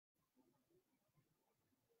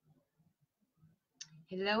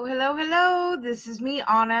Hello, hello, hello. This is me,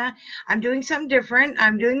 Anna. I'm doing something different.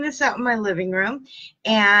 I'm doing this out in my living room,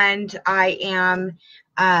 and I am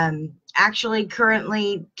actually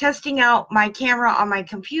currently testing out my camera on my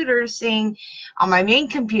computer, seeing on my main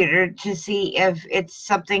computer to see if it's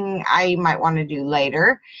something I might want to do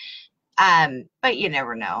later. But you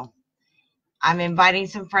never know. I'm inviting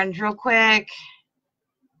some friends real quick.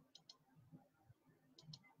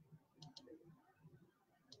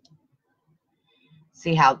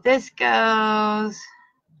 See how this goes.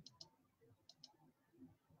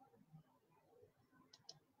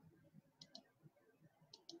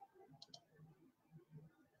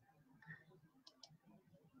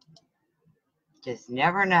 Just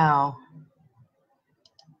never know.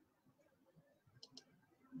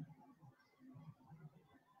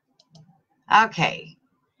 Okay.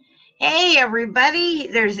 Hey, everybody.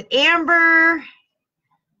 There's Amber.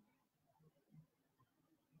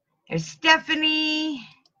 There's Stephanie.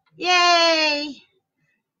 Yay.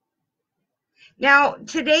 Now,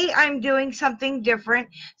 today I'm doing something different.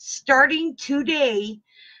 Starting today,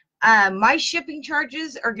 my shipping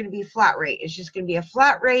charges are going to be flat rate. It's just going to be a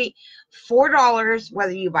flat rate, $4,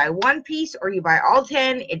 whether you buy one piece or you buy all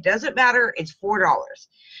 10. It doesn't matter. It's $4.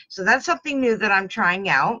 So that's something new that I'm trying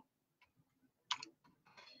out.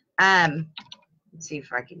 Let's see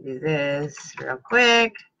if I can do this real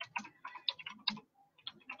quick.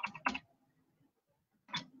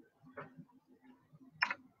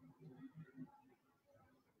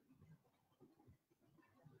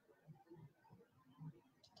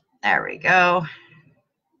 There we go.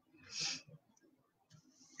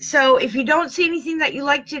 So if you don't see anything that you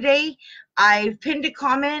like today, I've pinned a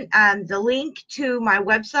comment on the link to my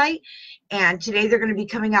website, and today they're going to be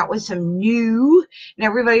coming out with some new, and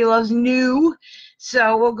everybody loves new,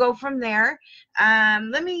 so we'll go from there.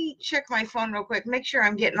 Let me check my phone real quick, make sure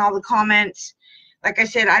I'm getting all the comments. Like I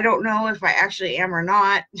said, I don't know if I actually am or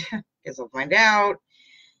not. Guess we'll find out.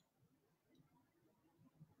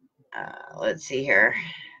 Let's see here.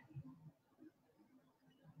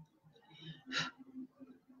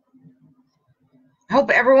 I hope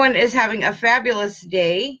everyone is having a fabulous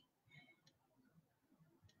day.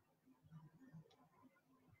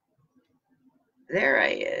 There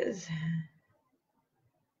I is.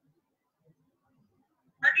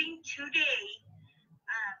 Starting today.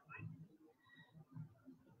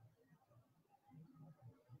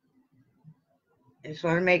 I just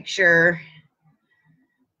want to make sure.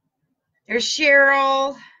 There's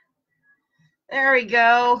Cheryl. There we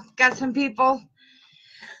go. Got some people.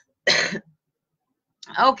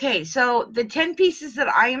 Okay, so the 10 pieces that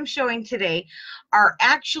I am showing today are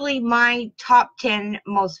actually my top 10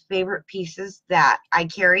 most favorite pieces that I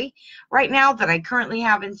carry right now that I currently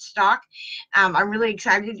have in stock. I'm really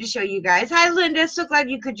excited to show you guys. Hi, Linda. So glad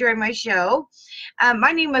you could join my show.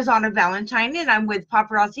 My name is Anna Valentine, and I'm with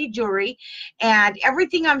Paparazzi Jewelry, and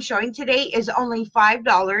everything I'm showing today is only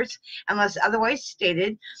 $5 unless otherwise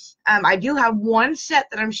stated. I do have one set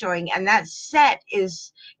that I'm showing, and that set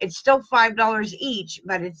is, it's still $5 each,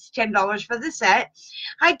 but it's $10 for the set.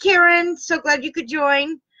 Hi, Karen. So glad you could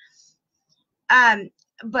join.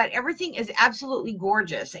 But everything is absolutely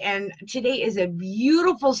gorgeous, and today is a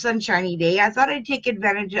beautiful sunshiny day. I thought I'd take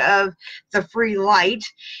advantage of the free light,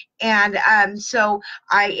 and so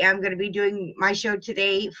I am going to be doing my show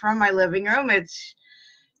today from my living room. It's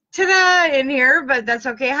ta-da in here, but that's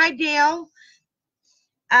okay. Hi, Dale.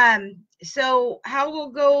 So how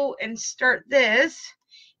we'll go and start this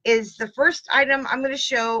is the first item I'm going to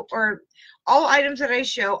show, or all items that I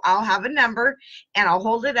show, I'll have a number and I'll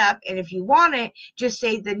hold it up, and if you want it, just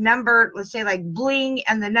say the number, let's say like Bling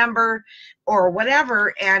and the number or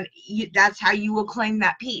whatever, and that's how you will claim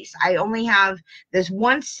that piece. I only have this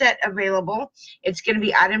one set available. It's going to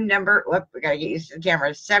be item number, whoop, we got to get used to the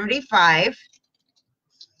camera, 75.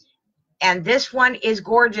 And this one is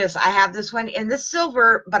gorgeous. I have this one in the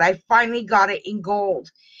silver, but I finally got it in gold.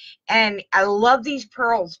 And I love these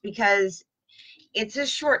pearls because it's a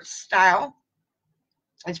short style.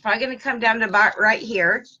 It's probably going to come down to about right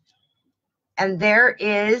here. And there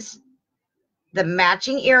is the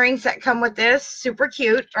matching earrings that come with this. Super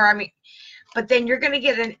cute. But then you're going to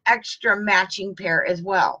get an extra matching pair as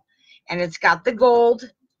well. And it's got the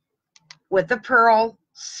gold with the pearl.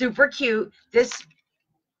 Super cute. This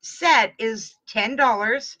set is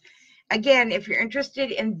 $10. Again, if you're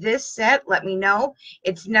interested in this set, let me know.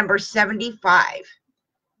 It's number 75.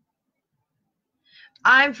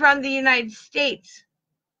 I'm from the United States.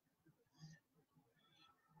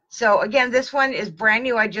 So again, this one is brand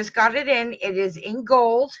new. I just got it in. It is in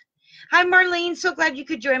gold. Hi, Marlene. So glad you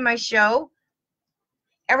could join my show.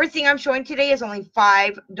 Everything I'm showing today is only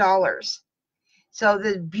 $5. So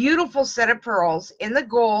the beautiful set of pearls in the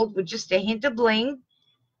gold with just a hint of bling.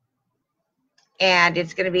 And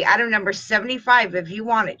it's going to be item number 75. If you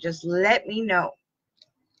want it, just let me know.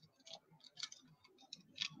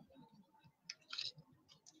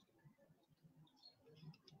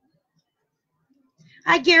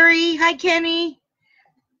 Hi, Gary. Hi, Kenny.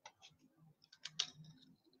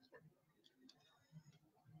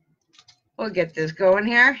 We'll get this going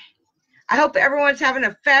here. I hope everyone's having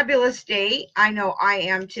a fabulous day. I know I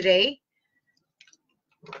am today.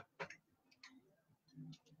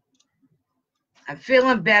 I'm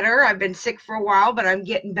feeling better. I've been sick for a while, but I'm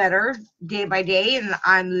getting better day by day, and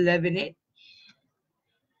I'm loving it.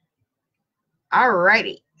 All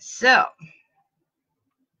righty. So,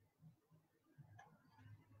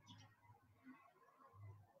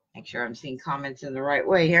 make sure I'm seeing comments in the right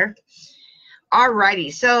way here. All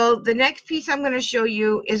righty. So, the next piece I'm going to show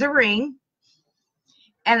you is a ring.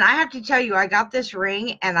 And I have to tell you, I got this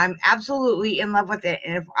ring, and I'm absolutely in love with it.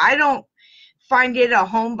 And if I don't find it a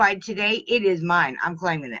home by today, it is mine. I'm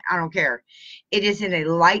claiming it. I don't care. It is in a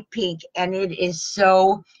light pink, and it is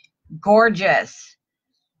so gorgeous.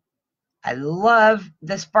 I love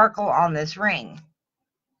the sparkle on this ring.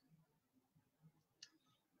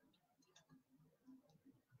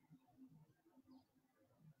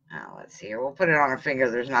 Let's see here. We'll put it on our finger.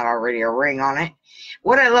 There's not already a ring on it.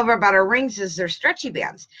 What I love about our rings is they're stretchy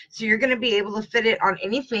bands. So you're going to be able to fit it on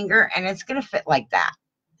any finger, and it's going to fit like that.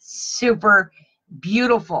 Super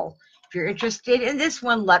beautiful. If you're interested in this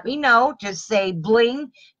one, let me know. Just say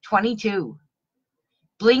Bling 22.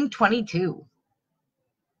 Bling 22.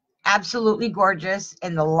 Absolutely gorgeous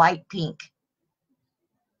in the light pink.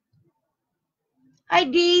 Hi,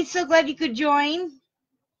 Dee. So glad you could join.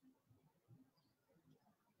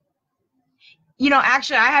 You know,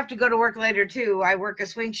 actually, I have to go to work later, too. I work a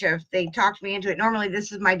swing shift. They talked me into it. Normally,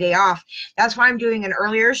 this is my day off. That's why I'm doing an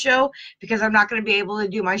earlier show, because I'm not going to be able to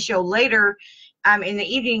do my show later in the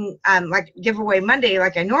evening, like Giveaway Monday,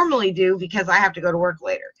 like I normally do, because I have to go to work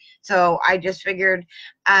later. So I just figured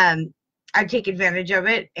I'd take advantage of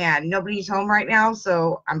it, and nobody's home right now,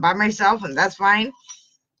 so I'm by myself, and that's fine.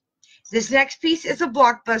 This next piece is a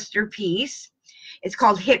blockbuster piece. It's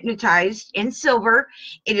called Hypnotized in silver.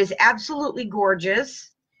 It is absolutely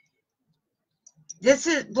gorgeous. This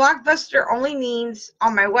is blockbuster only means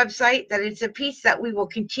on my website that it's a piece that we will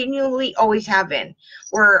continually always have in,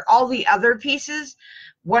 where all the other pieces,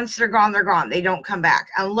 once they're gone, they're gone. They don't come back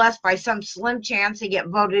unless by some slim chance they get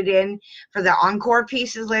voted in for the encore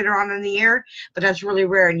pieces later on in the year. But that's really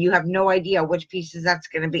rare, and you have no idea which pieces that's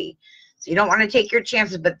going to be. So you don't want to take your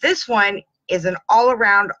chances. But this one is an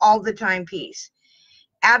all-around, all-the-time piece.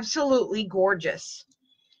 Absolutely gorgeous.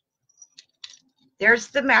 There's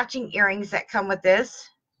the matching earrings that come with this.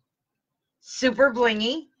 Super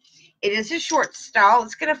blingy. It is a short style.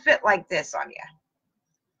 It's going to fit like this on you.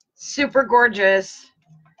 Super gorgeous.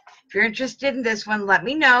 If you're interested in this one, let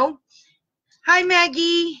me know. Hi,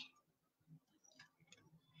 Maggie.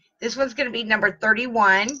 This one's going to be number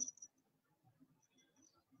 31.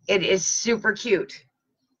 It is super cute.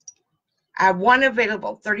 I have one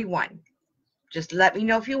available, 31. Just let me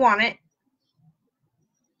know if you want it.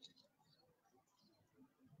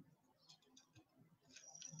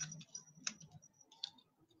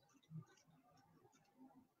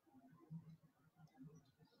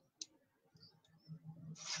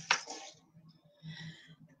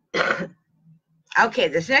 Okay,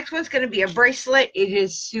 this next one's going to be a bracelet. It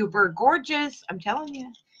is super gorgeous. I'm telling you.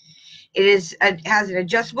 It has an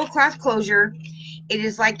adjustable clasp closure. It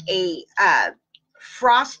is like a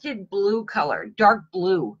frosted blue color, dark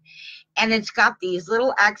blue. And it's got these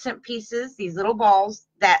little accent pieces, these little balls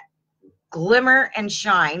that glimmer and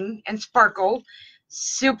shine and sparkle.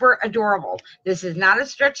 Super adorable. This is not a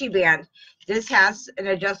stretchy band. This has an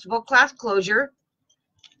adjustable clasp closure.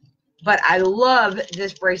 But I love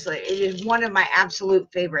this bracelet. It is one of my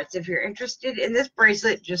absolute favorites. If you're interested in this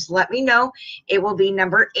bracelet, just let me know. It will be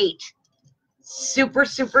number 8. Super,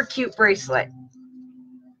 super cute bracelet.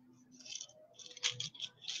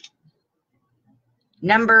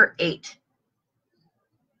 Number 8.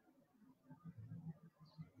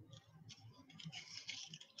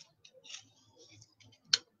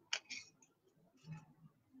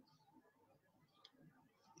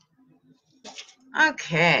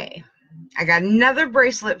 Okay. I got another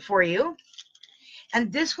bracelet for you.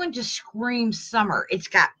 And this one just screams summer. It's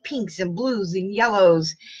got pinks and blues and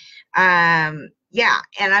yellows. Yeah.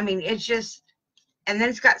 And I mean, it's just, and then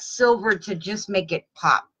it's got silver to just make it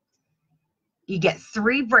pop. You get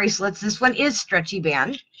 3 bracelets. This one is stretchy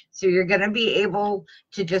band. So you're going to be able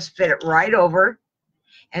to just fit it right over.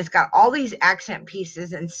 And it's got all these accent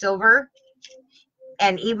pieces in silver.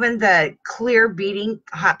 and even the clear beading,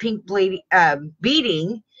 hot pink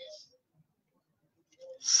beading.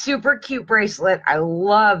 Super cute bracelet. I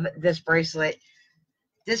love this bracelet.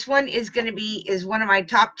 This one is one of my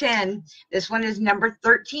top 10. This one is number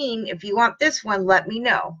 13. If you want this one, let me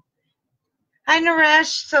know. Hi,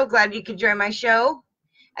 Naresh. So glad you could join my show.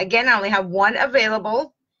 Again, I only have one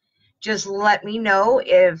available. Just let me know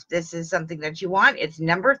if this is something that you want. It's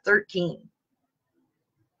number 13.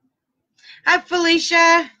 Hi,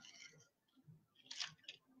 Felicia.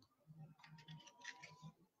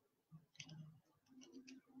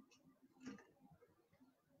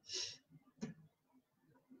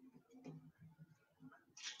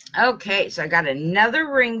 Okay, so I got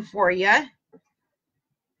another ring for you.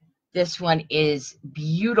 This one is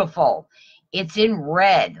beautiful. It's in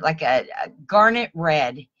red, like a garnet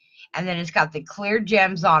red. And then it's got the clear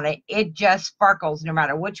gems on it. It just sparkles no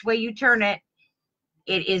matter which way you turn it.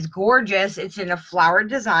 It is gorgeous. It's in a flower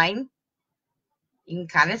design. You can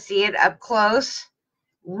kind of see it up close.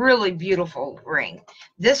 Really beautiful ring.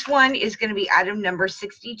 This one is going to be item number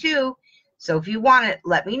 62. So if you want it,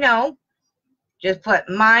 let me know. Just put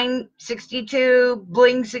mine 62,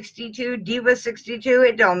 Bling 62, Diva 62.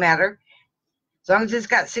 It don't matter. As long as it's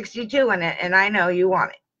got 62 in it and I know you want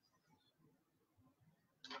it.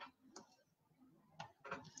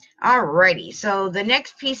 Alrighty. So the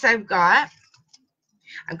next piece I've got,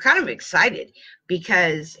 I'm kind of excited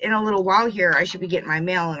because in a little while here, I should be getting my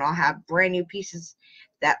mail and I'll have brand new pieces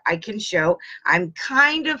that I can show. I'm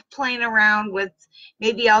kind of playing around with,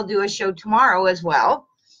 maybe I'll do a show tomorrow as well.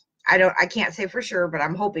 I can't say for sure, but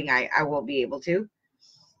I'm hoping I will be able to.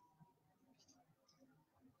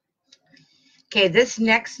 Okay, this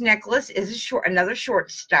next necklace is another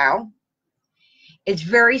short style. It's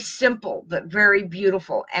very simple, but very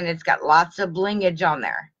beautiful, and it's got lots of blingage on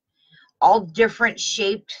there. All different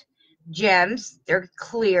shaped gems. They're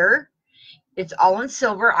clear. It's all in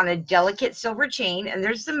silver on a delicate silver chain, and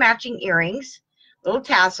there's the matching earrings, little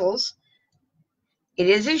tassels. It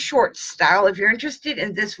is a short style. If you're interested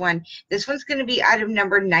in this one's going to be item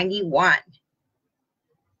number 91.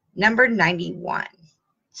 Number 91.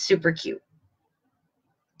 Super cute.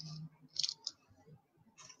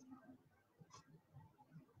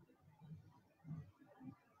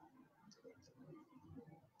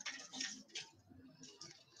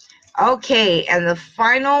 Okay, and the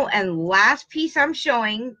final and last piece I'm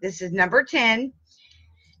showing, this is number 10.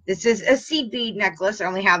 This is a seed bead necklace. I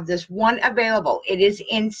only have this one available. It is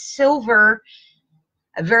in silver,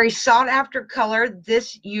 a very sought after color.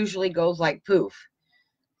 This usually goes like poof.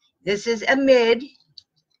 This is a mid,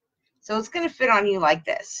 so it's going to fit on you like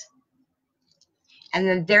this. And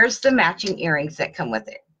then there's the matching earrings that come with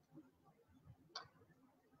it.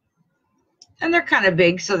 And they're kind of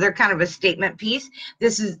big, so they're kind of a statement piece.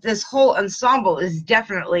 This whole ensemble is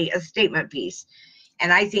definitely a statement piece.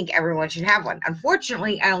 And I think everyone should have one.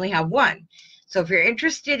 Unfortunately, I only have one. So if you're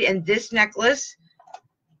interested in this necklace,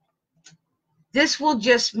 this will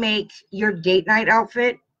just make your date night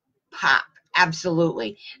outfit pop.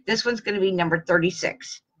 Absolutely. This one's going to be number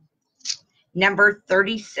 36. Number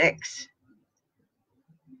 36.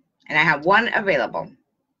 And I have one available.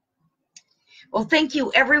 Well, thank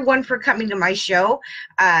you, everyone, for coming to my show.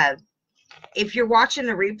 If you're watching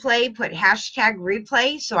the replay, put hashtag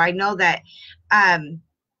replay so I know that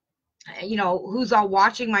you know who's all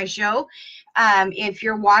watching my show. If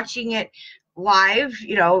you're watching it live,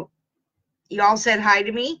 you know, you all said hi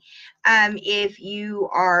to me. If you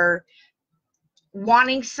are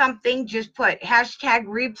wanting something, just put hashtag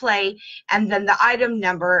replay and then the item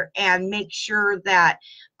number and make sure that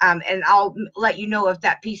and I'll let you know if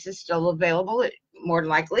that piece is still available. More than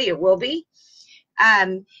likely it will be.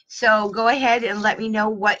 So go ahead and let me know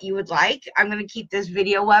what you would like. I'm going to keep this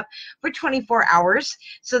video up for 24 hours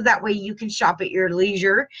so that way you can shop at your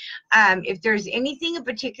leisure. If there's anything in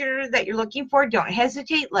particular that you're looking for, don't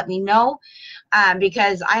hesitate. Let me know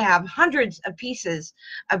because I have hundreds of pieces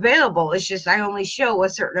available. It's just I only show a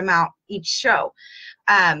certain amount each show.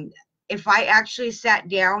 If I actually sat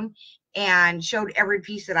down and showed every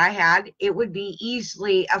piece that I had, it would be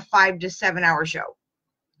easily a 5 to 7 hour show.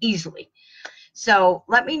 Easily. So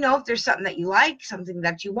let me know if there's something that you like, something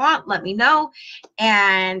that you want. Let me know,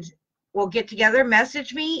 and we'll get together,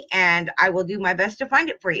 message me, and I will do my best to find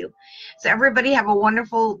it for you. So everybody have a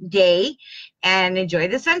wonderful day and enjoy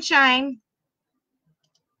the sunshine.